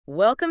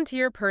Welcome to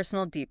your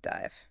personal deep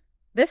dive.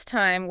 This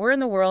time, we're in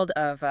the world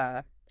of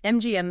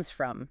MGM's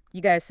From.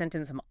 You guys sent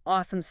in some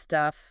awesome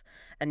stuff,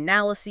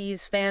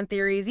 analyses, fan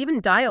theories, even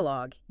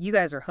dialogue. You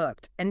guys are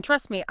hooked. And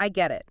trust me, I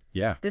get it.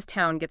 Yeah. This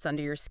town gets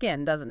under your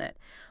skin, doesn't it?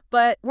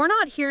 But we're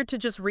not here to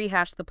just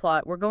rehash the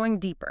plot. We're going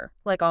deeper,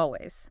 like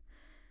always.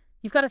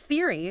 You've got a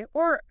theory,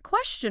 or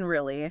question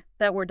really,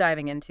 that we're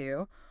diving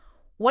into.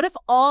 What if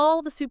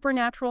all the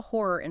supernatural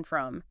horror in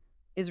From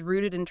is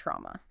rooted in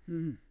trauma?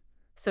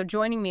 So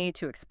joining me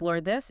to explore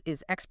this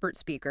is expert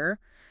speaker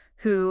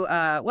who,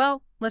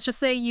 well, let's just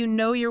say you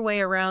know your way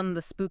around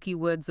the spooky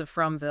woods of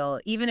Fromville,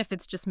 even if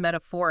it's just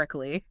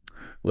metaphorically.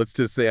 Let's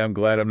just say I'm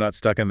glad I'm not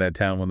stuck in that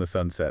town when the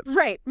sun sets.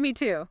 Right, me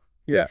too.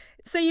 Yeah.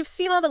 So you've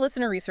seen all the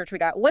listener research we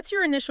got. What's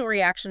your initial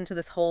reaction to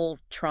this whole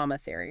trauma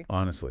theory?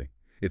 Honestly,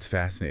 it's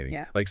fascinating.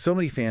 Yeah. Like, so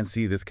many fans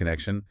see this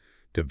connection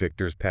to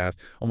Victor's past.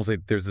 Almost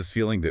like there's this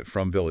feeling that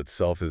Fromville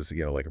itself is,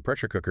 like a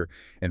pressure cooker,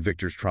 and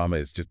Victor's trauma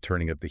is just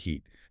turning up the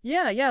heat.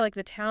 Yeah, like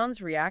the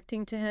town's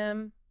reacting to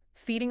him,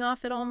 feeding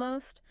off it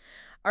almost.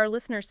 Our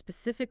listeners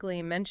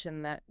specifically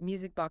mentioned that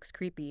music box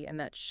creepy and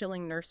that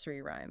chilling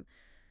nursery rhyme.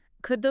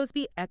 Could those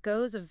be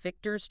echoes of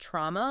Victor's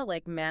trauma,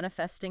 like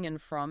manifesting in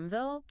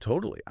Fromville?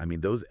 Totally. I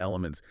mean, those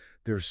elements,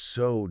 they're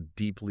so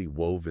deeply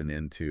woven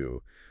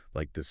into,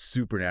 like, the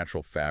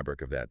supernatural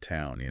fabric of that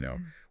town.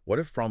 What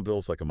if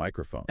Fromville's like a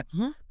microphone,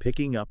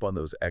 picking up on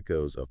those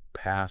echoes of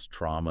past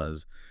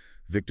traumas,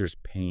 Victor's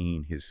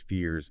pain, his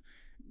fears?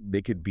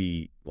 They could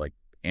be, like,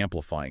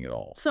 amplifying it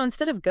all. So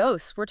instead of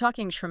ghosts, we're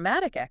talking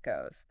traumatic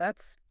echoes.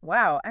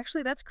 Wow,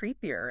 actually that's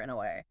creepier in a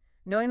way.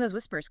 Knowing those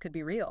whispers could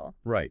be real.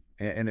 Right.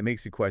 And it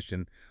makes you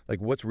question,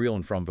 like, what's real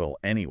in Fromville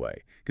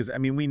anyway? Because, I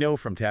mean, we know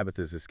from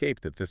Tabitha's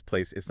escape that this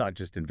place, it's not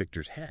just in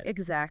Victor's head.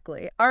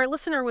 Exactly. Our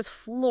listener was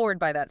floored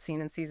by that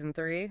scene in season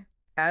 3,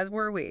 as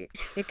were we.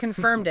 It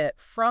confirmed it.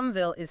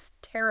 Fromville is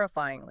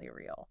terrifyingly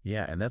real.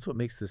 Yeah, and that's what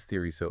makes this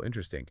theory so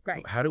interesting.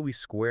 Right. How do we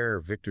square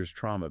Victor's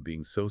trauma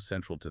being so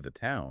central to the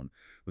town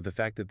with the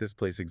fact that this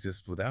place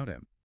exists without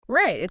him?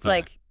 Right. It's Uh,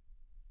 like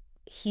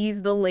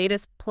he's the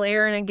latest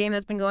player in a game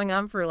that's been going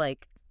on for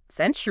like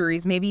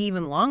centuries, maybe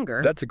even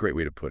longer. That's a great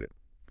way to put it.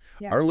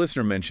 Yeah. Our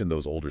listener mentioned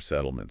those older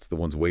settlements, the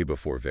ones way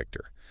before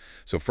Victor.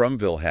 So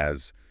Fromville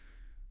has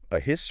a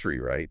history,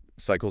 right?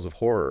 Cycles of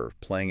horror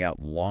playing out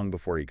long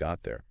before he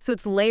got there. So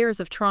it's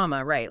layers of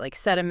trauma, right? Like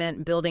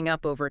sediment building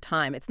up over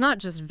time. It's not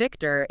just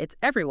Victor, it's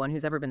everyone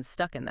who's ever been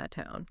stuck in that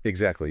town.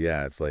 Exactly,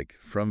 yeah. It's like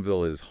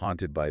Fromville is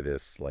haunted by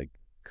this, like,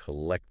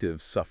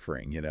 collective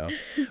suffering.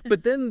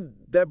 But then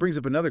that brings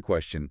up another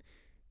question.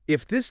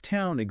 If this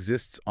town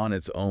exists on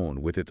its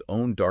own, with its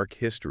own dark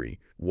history,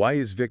 why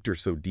is Victor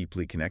so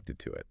deeply connected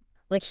to it?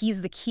 Like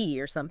he's the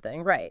key or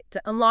something, right?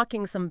 To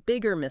unlocking some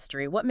bigger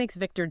mystery. What makes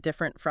Victor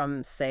different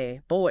from,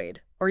 say,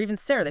 Boyd? Or even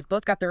Sarah? They've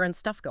both got their own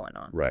stuff going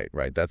on. Right.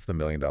 That's the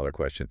million-dollar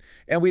question.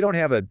 And we don't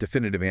have a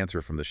definitive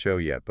answer from the show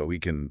yet, but we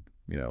can,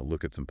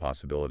 look at some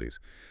possibilities.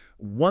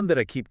 One that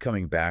I keep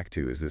coming back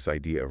to is this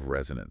idea of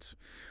resonance.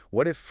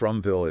 What if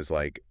Fromville is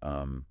like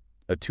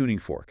a tuning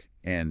fork,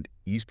 and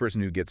each person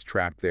who gets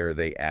trapped there,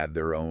 they add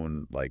their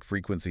own, like,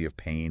 frequency of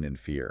pain and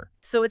fear?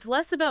 So it's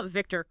less about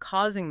Victor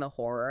causing the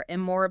horror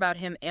and more about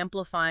him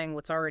amplifying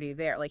what's already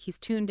there. Like he's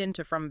tuned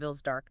into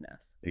Fromville's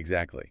darkness.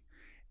 Exactly.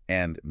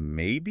 And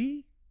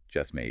maybe,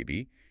 just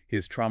maybe,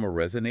 his trauma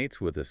resonates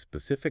with a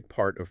specific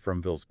part of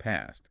Fromville's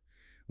past.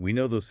 We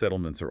know those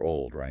settlements are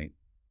old, right?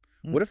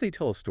 What if they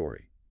tell a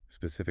story,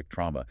 specific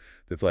trauma,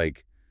 that's,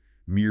 like,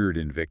 mirrored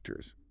in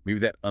Victor's? Maybe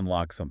that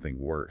unlocks something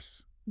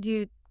worse.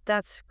 Dude,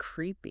 that's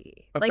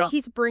creepy. Okay. Like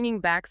he's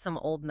bringing back some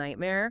old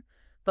nightmare.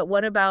 But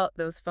what about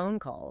those phone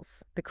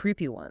calls? The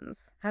creepy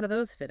ones. How do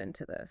those fit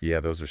into this?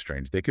 Yeah, those are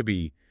strange. They could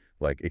be,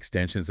 like,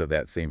 extensions of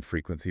that same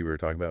frequency we were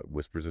talking about,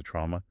 whispers of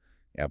trauma,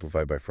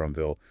 amplified by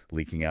Fromville,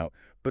 leaking out.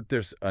 But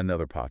there's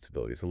another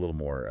possibility. It's a little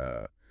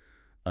more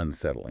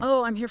unsettling.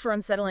 Oh, I'm here for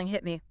unsettling.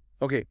 Hit me.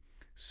 Okay,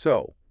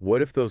 so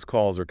what if those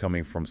calls are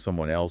coming from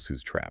someone else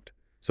who's trapped?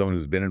 Someone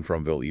who's been in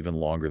Fromville even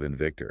longer than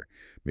Victor.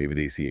 Maybe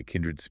they see a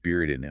kindred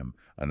spirit in him,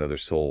 another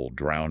soul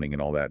drowning in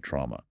all that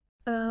trauma.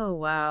 Oh,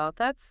 wow.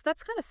 That's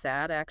kind of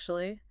sad,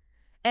 actually.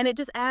 And it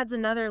just adds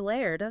another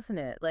layer, doesn't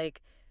it?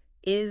 Like,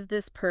 is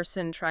this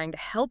person trying to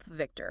help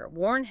Victor,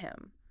 warn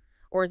him?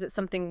 Or is it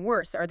something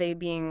worse? Are they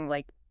being,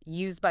 like,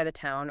 used by the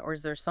town, or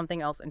is there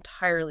something else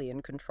entirely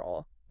in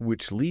control?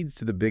 Which leads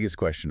to the biggest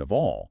question of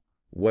all.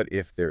 What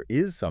if there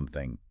is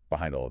something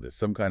behind all of this?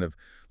 Some kind of,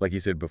 like you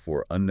said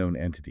before, unknown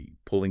entity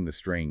pulling the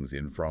strings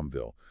in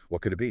Fromville.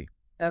 What could it be?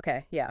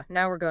 Okay, yeah.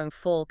 Now we're going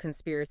full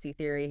conspiracy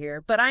theory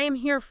here, but I am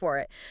here for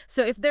it.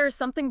 So if there is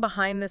something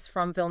behind this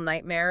Fromville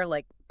nightmare,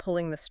 like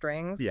pulling the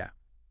strings, Yeah.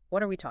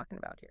 what are we talking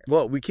about here?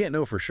 Well, we can't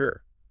know for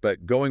sure,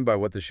 but going by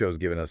what the show's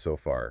given us so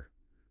far,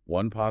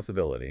 one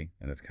possibility,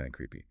 and it's kind of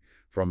creepy,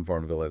 from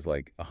Fromville as,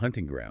 like, a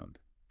hunting ground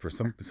for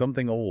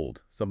something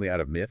old, something out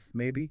of myth,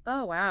 maybe?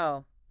 Oh,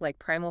 wow. Like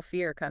primal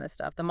fear kind of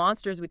stuff. The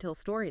monsters we tell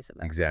stories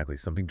about. Exactly.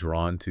 Something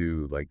drawn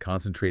to, like,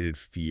 concentrated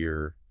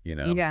fear,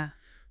 Yeah.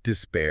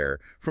 despair.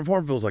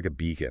 Fromville's like a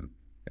beacon,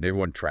 and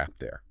everyone trapped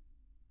there.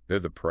 They're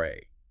the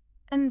prey.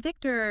 And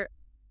Victor,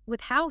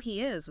 with how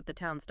he is with the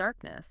town's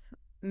darkness,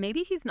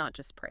 maybe he's not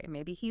just prey.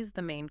 Maybe he's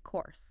the main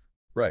course.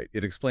 Right.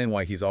 It explained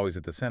why he's always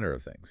at the center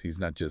of things. He's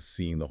not just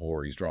seeing the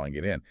horror, he's drawing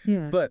it in.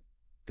 Yeah. But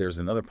there's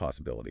another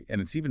possibility,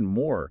 and it's even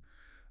more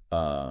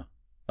uh,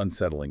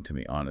 unsettling to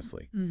me,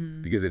 honestly,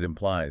 because it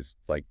implies,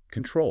 like,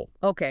 control.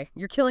 Okay,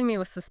 you're killing me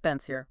with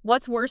suspense here.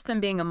 What's worse than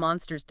being a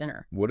monster's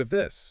dinner? What if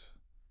this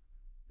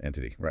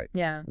entity, right?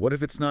 Yeah. What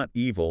if it's not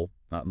evil,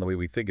 not in the way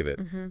we think of it?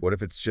 What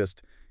if it's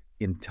just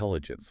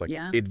intelligence, like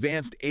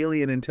advanced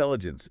alien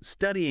intelligence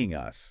studying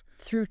us?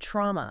 Through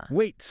trauma.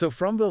 Wait, so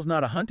Fromville's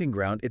not a hunting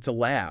ground, it's a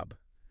lab.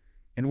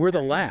 And we're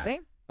the lab. See?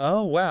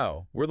 Oh,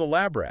 wow. We're the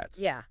lab rats.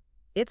 Yeah.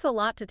 It's a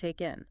lot to take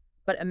in.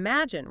 But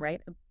imagine,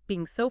 right,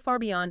 being so far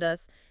beyond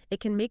us, it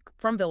can make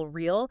Fromville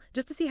real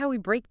just to see how we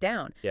break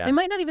down. Yeah. They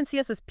might not even see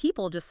us as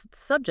people, just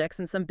subjects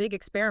in some big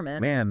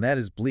experiment. Man, that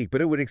is bleak, but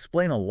it would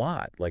explain a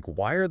lot. Like,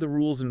 why are the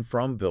rules in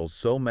Fromville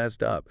so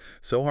messed up,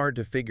 so hard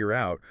to figure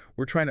out?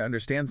 We're trying to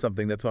understand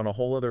something that's on a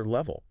whole other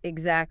level.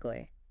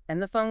 Exactly.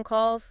 And the phone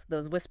calls,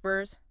 those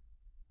whispers,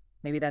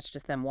 maybe that's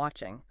just them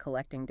watching,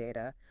 collecting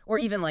data, or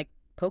even, like,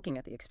 poking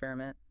at the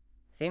experiment,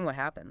 seeing what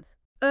happens.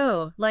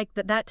 Oh, like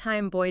that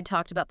time Boyd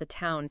talked about the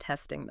town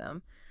testing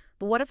them.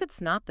 But what if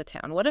it's not the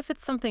town? What if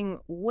it's something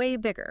way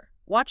bigger,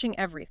 watching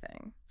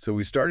everything? So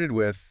we started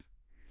with,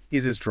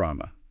 is this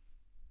trauma?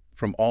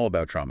 From All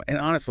About Trauma. And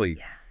honestly,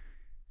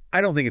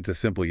 I don't think it's a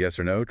simple yes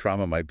or no.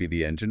 Trauma might be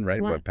the engine,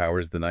 right? What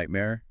powers the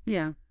nightmare?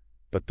 Yeah.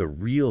 But the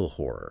real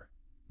horror,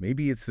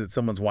 maybe it's that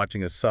someone's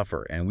watching us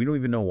suffer, and we don't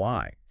even know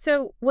why.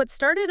 So what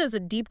started as a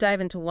deep dive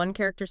into one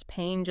character's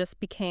pain just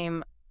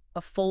became a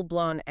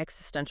full-blown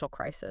existential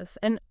crisis.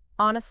 And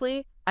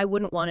honestly, I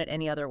wouldn't want it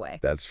any other way.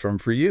 That's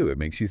For You. It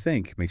makes you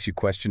think, makes you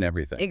question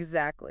everything.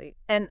 Exactly.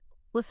 And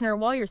listener,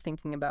 while you're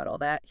thinking about all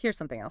that, here's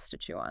something else to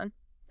chew on.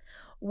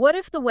 What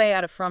if the way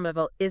out of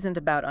Fromville isn't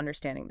about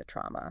understanding the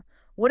trauma?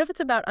 What if it's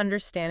about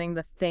understanding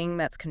the thing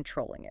that's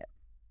controlling it?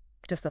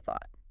 Just a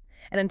thought.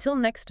 And until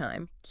next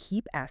time,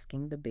 keep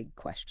asking the big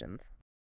questions.